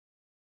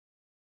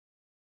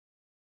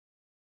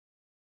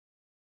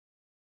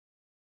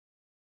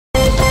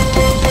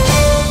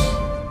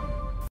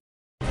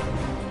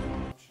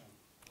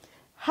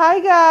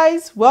Hi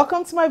guys,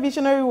 welcome to my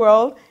visionary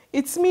world.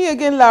 It's me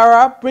again,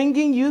 Lara,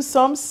 bringing you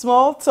some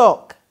small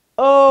talk.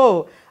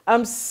 Oh,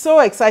 I'm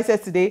so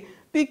excited today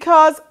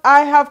because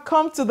I have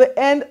come to the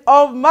end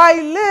of my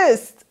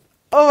list.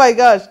 Oh my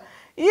gosh.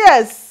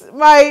 Yes,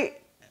 my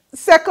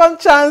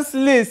second chance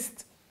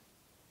list.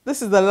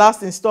 This is the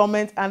last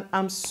installment and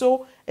I'm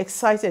so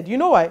excited. You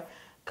know why?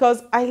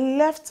 Because I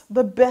left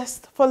the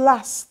best for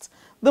last.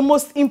 The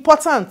most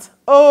important.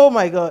 Oh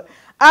my God.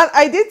 And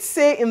I did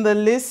say in the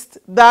list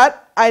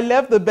that I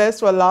left the best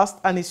for last,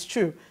 and it's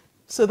true.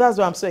 So that's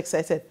why I'm so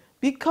excited.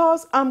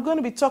 Because I'm going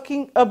to be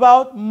talking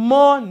about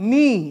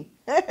money.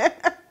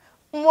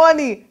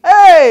 Money.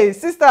 Hey,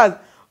 sisters,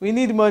 we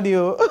need money.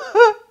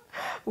 Oh.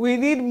 We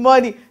need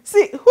money.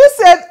 See, who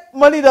said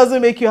money doesn't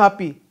make you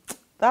happy?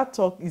 That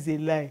talk is a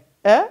lie.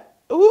 Eh?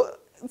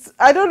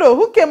 I don't know.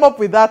 Who came up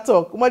with that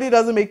talk? Money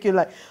doesn't make you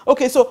lie.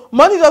 Okay, so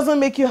money doesn't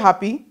make you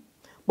happy,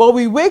 but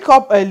we wake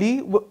up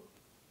early,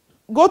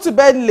 go to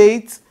bed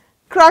late,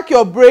 crack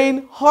your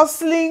brain,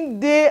 hustling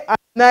day and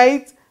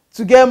night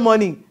to get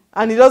money,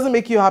 and it doesn't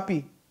make you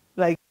happy.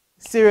 Like,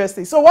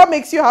 seriously. So what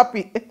makes you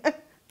happy?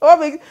 What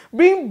makes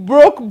being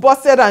broke,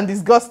 busted, and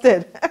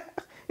disgusted?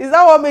 Is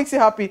that what makes you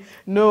happy?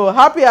 No,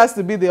 happy has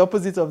to be the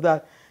opposite of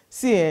that.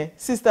 See,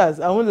 sisters,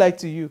 I won't lie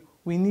to you.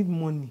 We need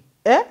money.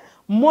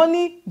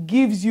 Money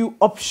gives you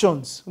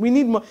options. We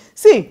need more.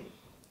 See,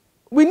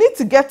 we need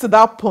to get to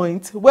that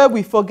point where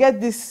we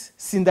forget this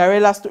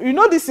Cinderella story. You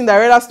know this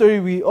Cinderella story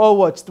we all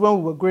watched when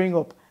we were growing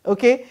up,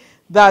 okay?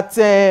 That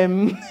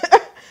the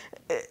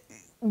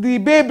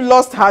babe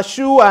lost her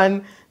shoe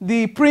and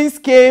the prince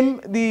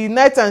came, the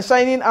knight and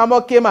shining armor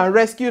came and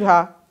rescued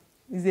her.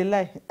 It's a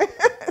lie.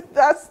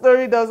 That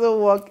story doesn't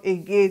work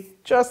again.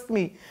 Trust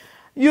me.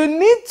 You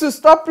need to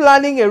stop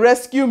planning a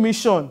rescue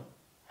mission.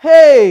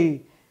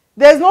 Hey,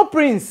 there's no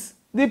prince.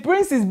 The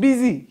prince is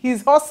busy.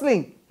 He's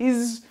hustling.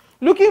 He's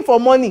looking for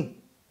money.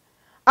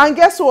 And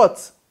guess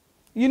what?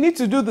 You need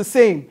to do the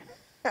same.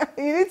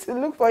 You need to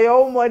look for your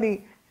own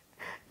money.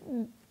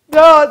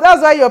 No,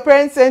 that's why your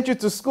parents sent you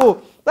to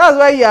school. That's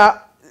why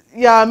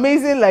you're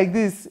amazing like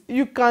this.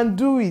 You can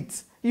do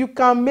it. You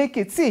can make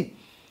it. See,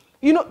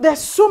 you know, there's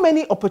so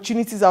many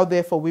opportunities out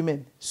there for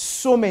women.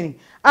 So many.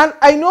 And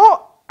I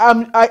know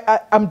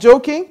I'm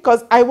joking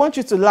because I want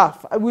you to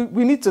laugh.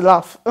 We need to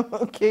laugh.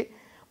 Okay?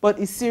 But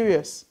it's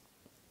serious.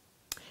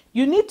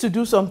 You need to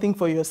do something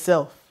for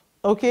yourself.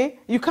 Okay?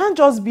 You can't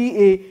just be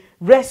a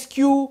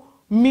rescue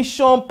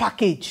mission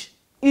package.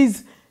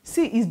 It's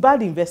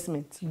bad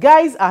investment.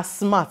 Guys are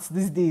smart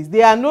these days.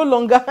 They are no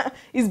longer,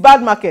 it's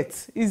bad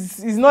market.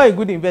 It's not a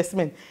good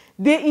investment.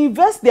 They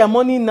invest their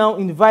money now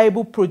in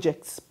viable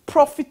projects,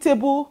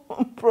 profitable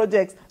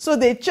projects. So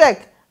they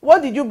check,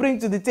 what did you bring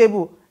to the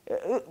table?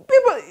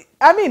 People,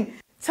 I mean,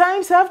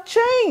 times have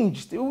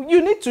changed.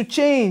 You need to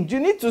change. You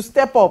need to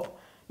step up.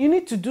 You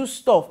need to do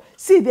stuff.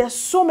 See, there's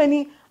so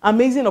many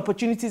amazing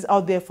opportunities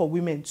out there for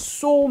women.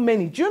 So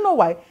many. Do you know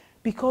why?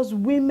 Because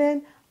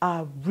women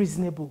are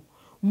reasonable.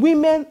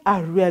 Women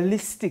are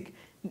realistic.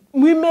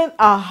 Women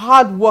are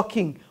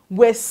hardworking.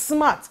 We're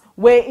smart.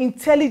 We're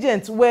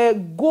intelligent. We're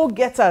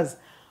go-getters.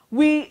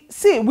 We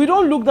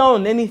don't look down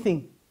on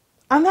anything.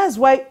 And that's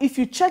why if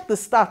you check the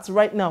stats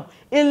right now,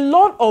 a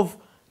lot of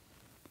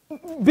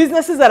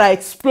businesses that are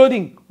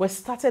exploding were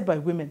started by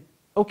women.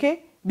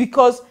 Okay?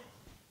 Because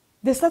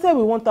they started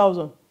with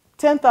 1,000,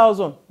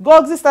 10,000.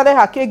 Gogzi started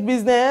her cake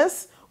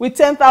business with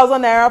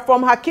 10,000 naira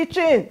from her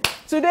kitchen.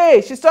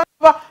 Today, she's turning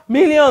over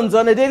millions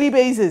on a daily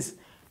basis.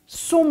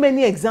 So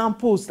many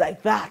examples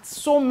like that.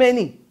 So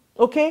many.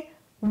 Okay?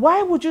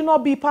 Why would you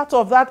not be part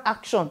of that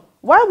action?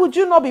 Why would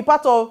you not be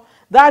part of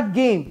that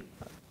game?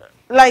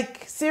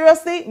 Like,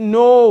 seriously?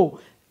 No.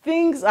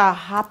 Things are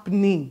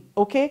happening.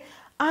 Okay?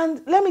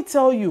 And let me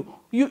tell you,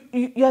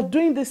 you are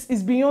doing this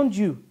is beyond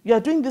you. You are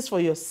doing this for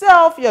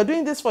yourself. You are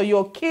doing this for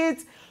your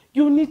kids.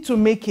 You need to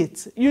make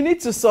it. You need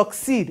to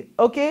succeed.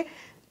 Okay?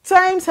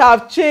 Times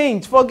have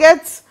changed.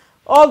 Forget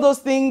all those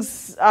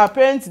things our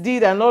parents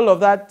did and all of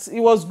that.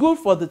 It was good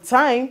for the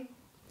time,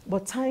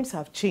 but times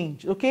have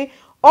changed. Okay?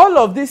 All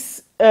of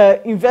this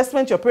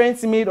investment your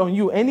parents made on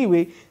you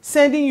anyway,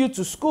 sending you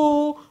to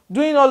school,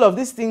 doing all of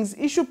these things,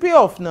 it should pay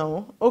off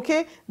now.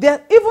 Okay?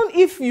 Even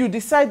if you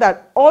decide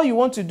that all you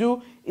want to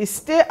do is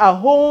stay at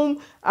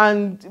home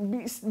and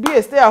be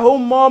a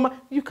stay-at-home mom,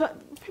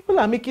 people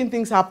are making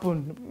things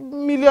happen.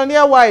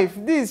 Millionaire wife,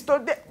 many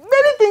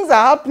things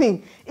are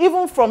happening.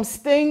 Even from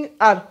staying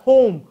at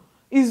home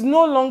is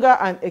no longer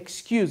an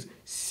excuse.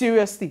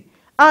 Seriously.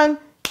 And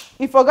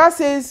if a guy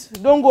says,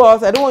 don't go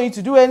out, I don't want you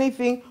to do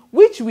anything,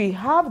 which we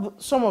have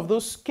some of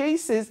those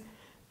cases,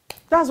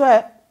 that's why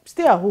I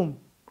stay at home.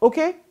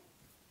 Okay?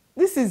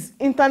 This is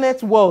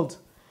internet world.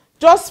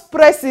 Just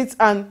press it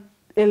and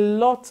a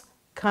lot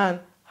can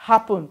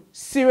happen.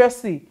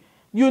 Seriously.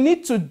 You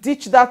need to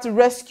ditch that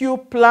rescue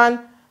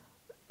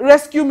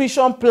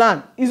mission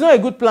plan. It's not a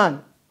good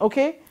plan.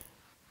 Okay?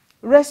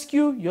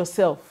 Rescue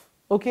yourself.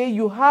 Okay?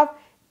 You have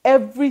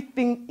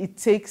everything it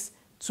takes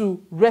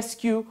to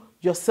rescue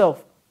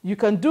yourself. You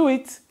can do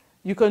it.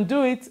 You can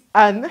do it.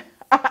 And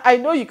I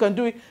know you can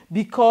do it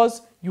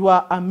because you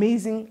are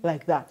amazing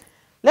like that.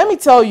 Let me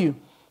tell you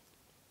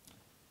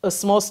a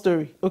small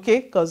story, okay?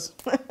 Because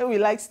we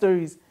like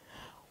stories.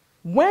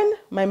 When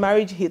my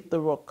marriage hit the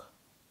rock,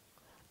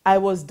 I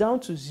was down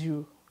to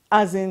zero,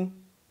 as in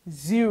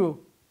zero.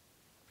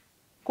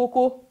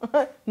 Coco,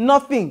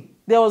 nothing.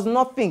 There was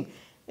nothing.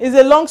 It's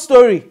a long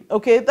story,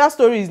 okay? That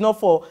story is not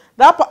for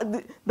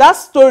that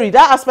story.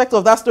 That aspect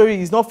of that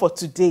story is not for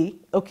today,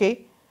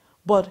 okay?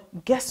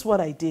 But guess what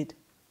I did?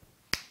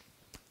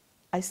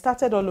 I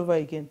started all over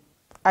again.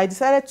 I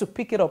decided to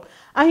pick it up.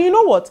 And you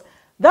know what?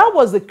 That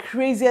was the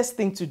craziest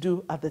thing to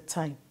do at the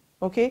time,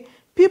 okay?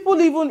 People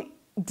even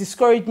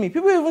discouraged me.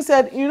 People even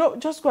said, you know,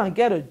 just go and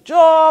get a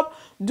job,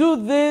 do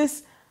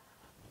this.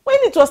 When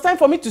it was time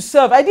for me to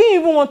serve, I didn't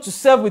even want to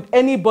serve with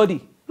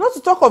anybody. Not to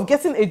talk of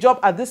getting a job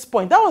at this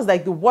point. That was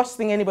like the worst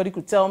thing anybody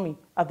could tell me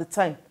at the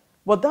time.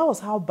 But that was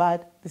how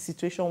bad the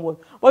situation was.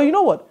 Well, you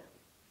know what?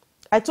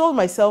 I told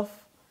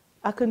myself,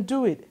 I can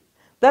do it.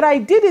 That I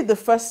did it the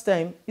first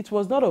time, it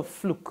was not a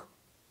fluke.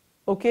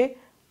 Okay?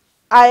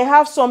 I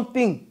have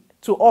something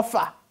to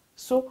offer.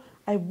 So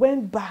I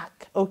went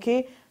back,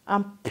 okay,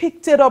 and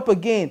picked it up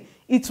again.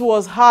 It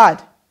was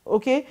hard,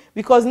 okay,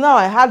 because now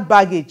I had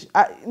baggage.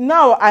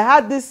 Now I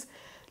had this,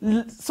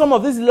 some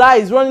of these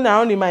lies running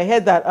around in my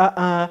head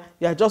that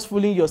you're just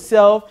fooling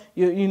yourself,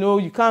 you know,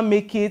 you can't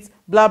make it,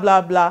 blah,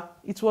 blah, blah.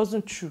 It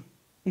wasn't true.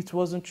 It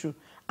wasn't true.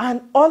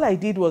 And all I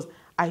did was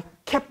I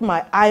kept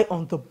my eye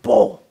on the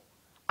ball.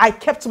 I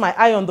kept my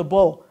eye on the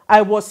ball.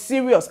 I was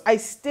serious. I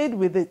stayed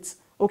with it,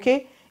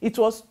 okay? It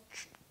was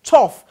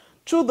tough.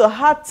 Through the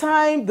hard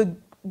time,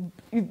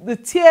 the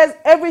tears,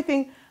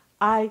 everything,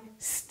 I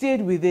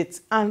stayed with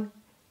it. And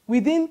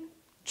within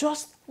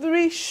just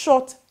 3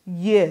 short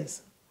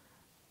years,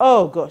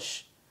 oh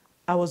gosh,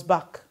 I was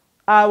back.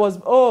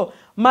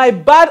 My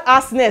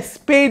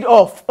badassness paid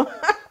off.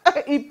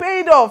 It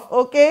paid off,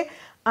 okay?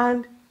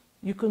 And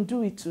you can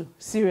do it too,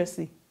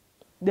 seriously.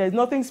 There's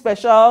nothing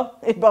special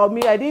about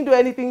me. I didn't do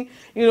anything,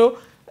 you know,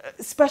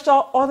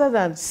 special other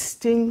than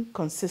staying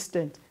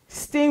consistent,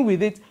 staying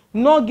with it,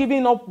 not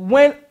giving up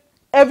when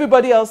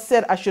everybody else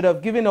said I should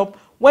have given up,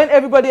 when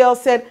everybody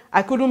else said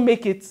I couldn't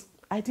make it.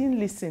 I didn't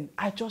listen.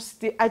 I just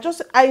stayed.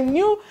 I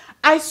knew,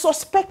 I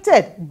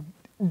suspected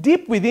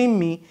deep within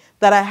me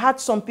that I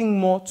had something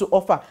more to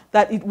offer,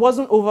 that it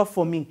wasn't over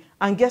for me.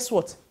 And guess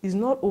what? It's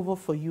not over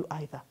for you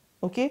either.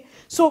 Okay?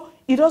 So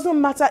it doesn't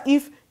matter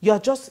if you're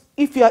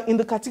in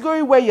the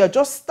category where you're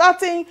just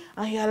starting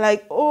and you're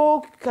like,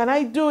 oh, can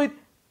I do it?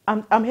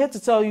 I'm here to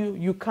tell you,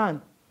 you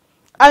can.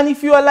 And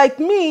if you are like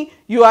me,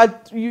 you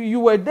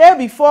were there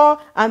before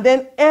and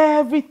then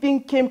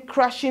everything came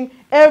crashing,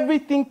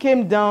 everything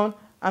came down.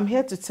 I'm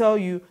here to tell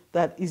you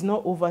that it's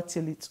not over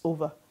till it's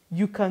over.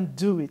 You can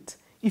do it.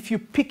 If you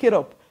pick it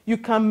up, you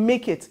can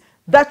make it.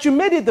 That you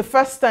made it the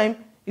first time,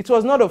 it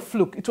was not a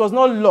fluke. It was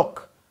not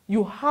luck.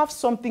 You have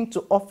something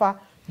to offer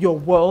your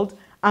world,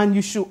 and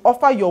you should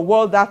offer your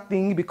world that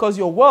thing because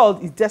your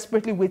world is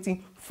desperately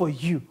waiting for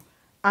you.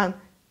 And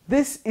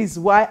this is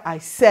why I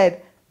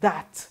said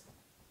that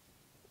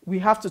we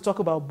have to talk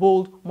about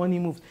bold money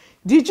moves.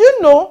 Did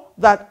you know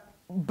that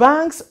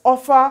banks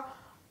offer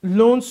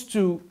loans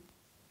to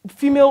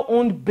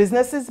female-owned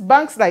businesses?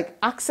 Banks like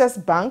Access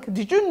Bank.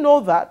 Did you know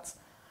that?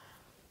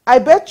 I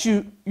bet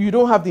you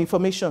don't have the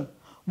information.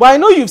 But I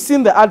know you've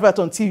seen the advert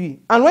on TV.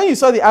 And when you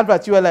saw the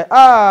advert, you were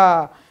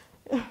like,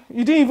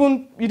 you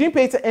didn't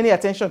pay any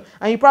attention.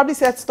 And you probably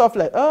said stuff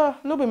like, oh,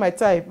 no be my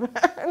type.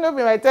 No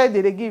be my type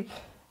they give.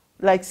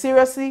 Like,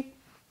 seriously,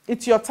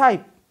 it's your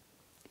type.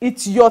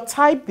 It's your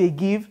type they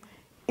give.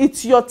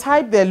 It's your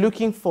type they're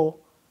looking for.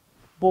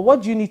 But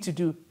what do you need to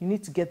do? You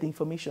need to get the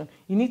information.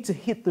 You need to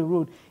hit the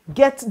road.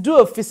 Do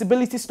a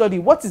feasibility study.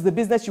 What is the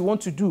business you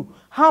want to do?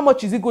 How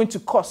much is it going to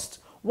cost?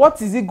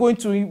 What is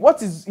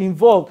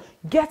involved?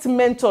 Get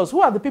mentors.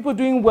 Who are the people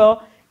doing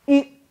well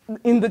in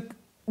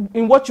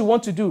what you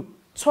want to do?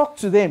 Talk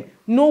to them.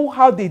 Know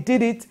how they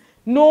did it.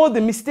 Know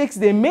the mistakes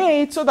they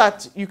made so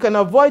that you can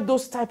avoid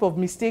those type of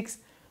mistakes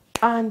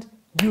and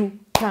you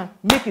can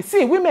make it.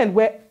 See, women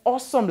were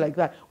awesome like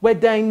that. We're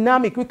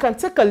dynamic. We can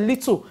take a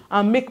little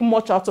and make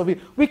much out of it.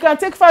 We can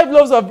take 5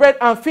 loaves of bread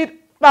and feed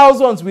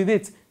thousands with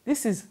it.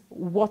 This is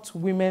what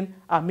women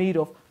are made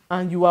of.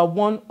 And you are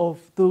one of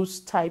those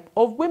type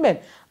of women.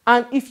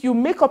 And if you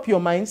make up your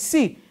mind,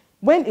 see,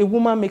 when a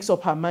woman makes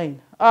up her mind,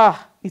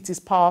 it is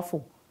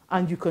powerful.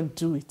 And you can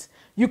do it.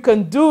 You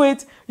can do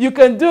it. You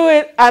can do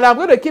it. And I'm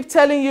going to keep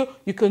telling you,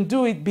 you can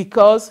do it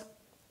because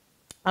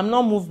I'm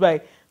not moved by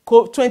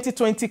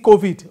 2020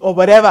 COVID or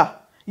whatever.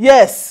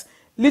 Yes,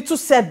 little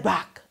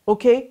setback,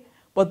 okay?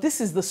 But this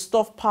is the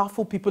stuff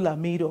powerful people are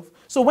made of.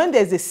 So when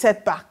there's a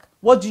setback,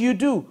 what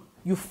do?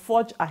 You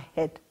forge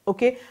ahead,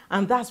 okay?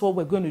 And that's what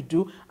we're going to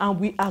do. And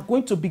we are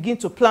going to begin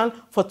to plan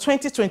for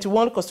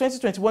 2021 because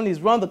 2021 is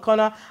around the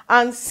corner.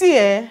 And see,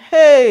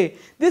 hey,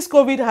 this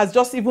COVID has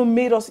just even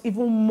made us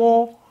even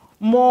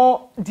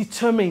more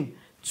determined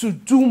to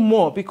do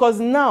more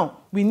because now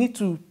we need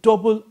to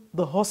double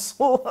the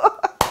hustle.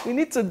 We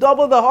need to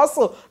double the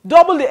hustle,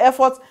 double the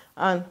effort,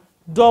 and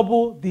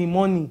double the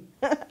money.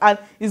 And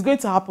it's going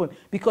to happen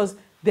because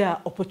there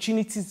are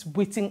opportunities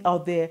waiting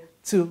out there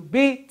to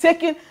be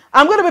taken.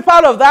 I'm going to be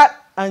part of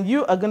that, and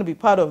you are going to be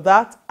part of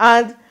that,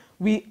 and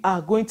we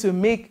are going to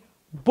make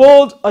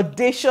bold,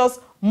 audacious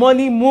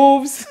money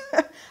moves.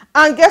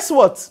 And guess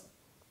what?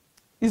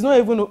 It's not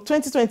even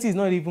 2020 is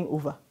not even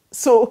over.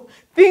 So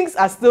things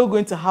are still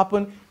going to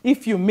happen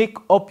if you make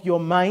up your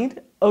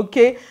mind,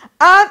 okay?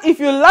 And if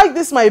you like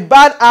this my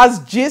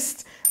badass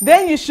gist,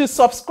 then you should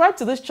subscribe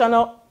to this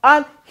channel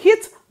and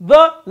hit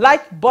the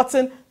like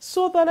button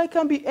so that I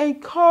can be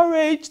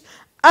encouraged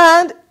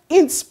and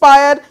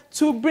inspired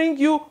to bring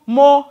you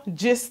more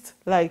gist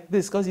like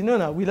this, because you know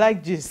now we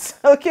like gist,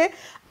 okay?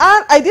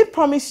 And I did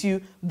promise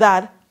you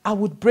that I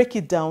would break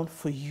it down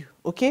for you,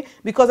 okay?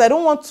 Because I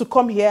don't want to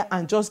come here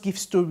and just give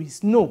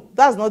stories. No,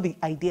 that's not the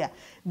idea.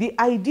 The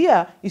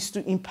idea is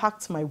to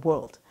impact my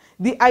world.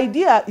 The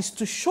idea is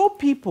to show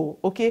people,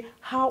 okay,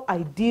 how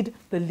I did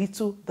the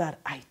little that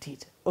I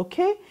did,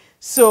 okay?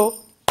 So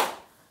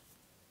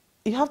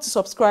you have to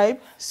subscribe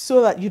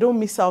so that you don't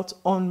miss out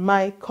on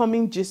my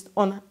coming gist,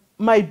 on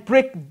my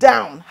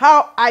breakdown,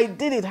 how I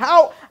did it,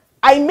 how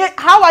I made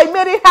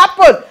it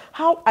happen,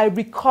 how I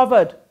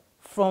recovered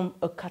from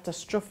a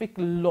catastrophic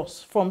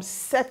loss, from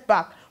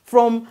setback,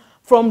 from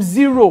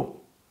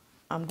zero.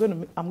 I'm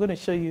gonna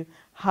show you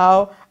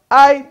how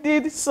I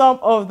did some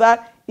of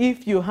that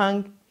if you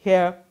hang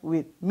here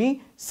with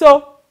me.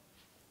 So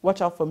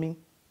watch out for me.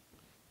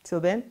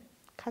 Till then,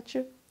 catch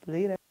you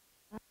later.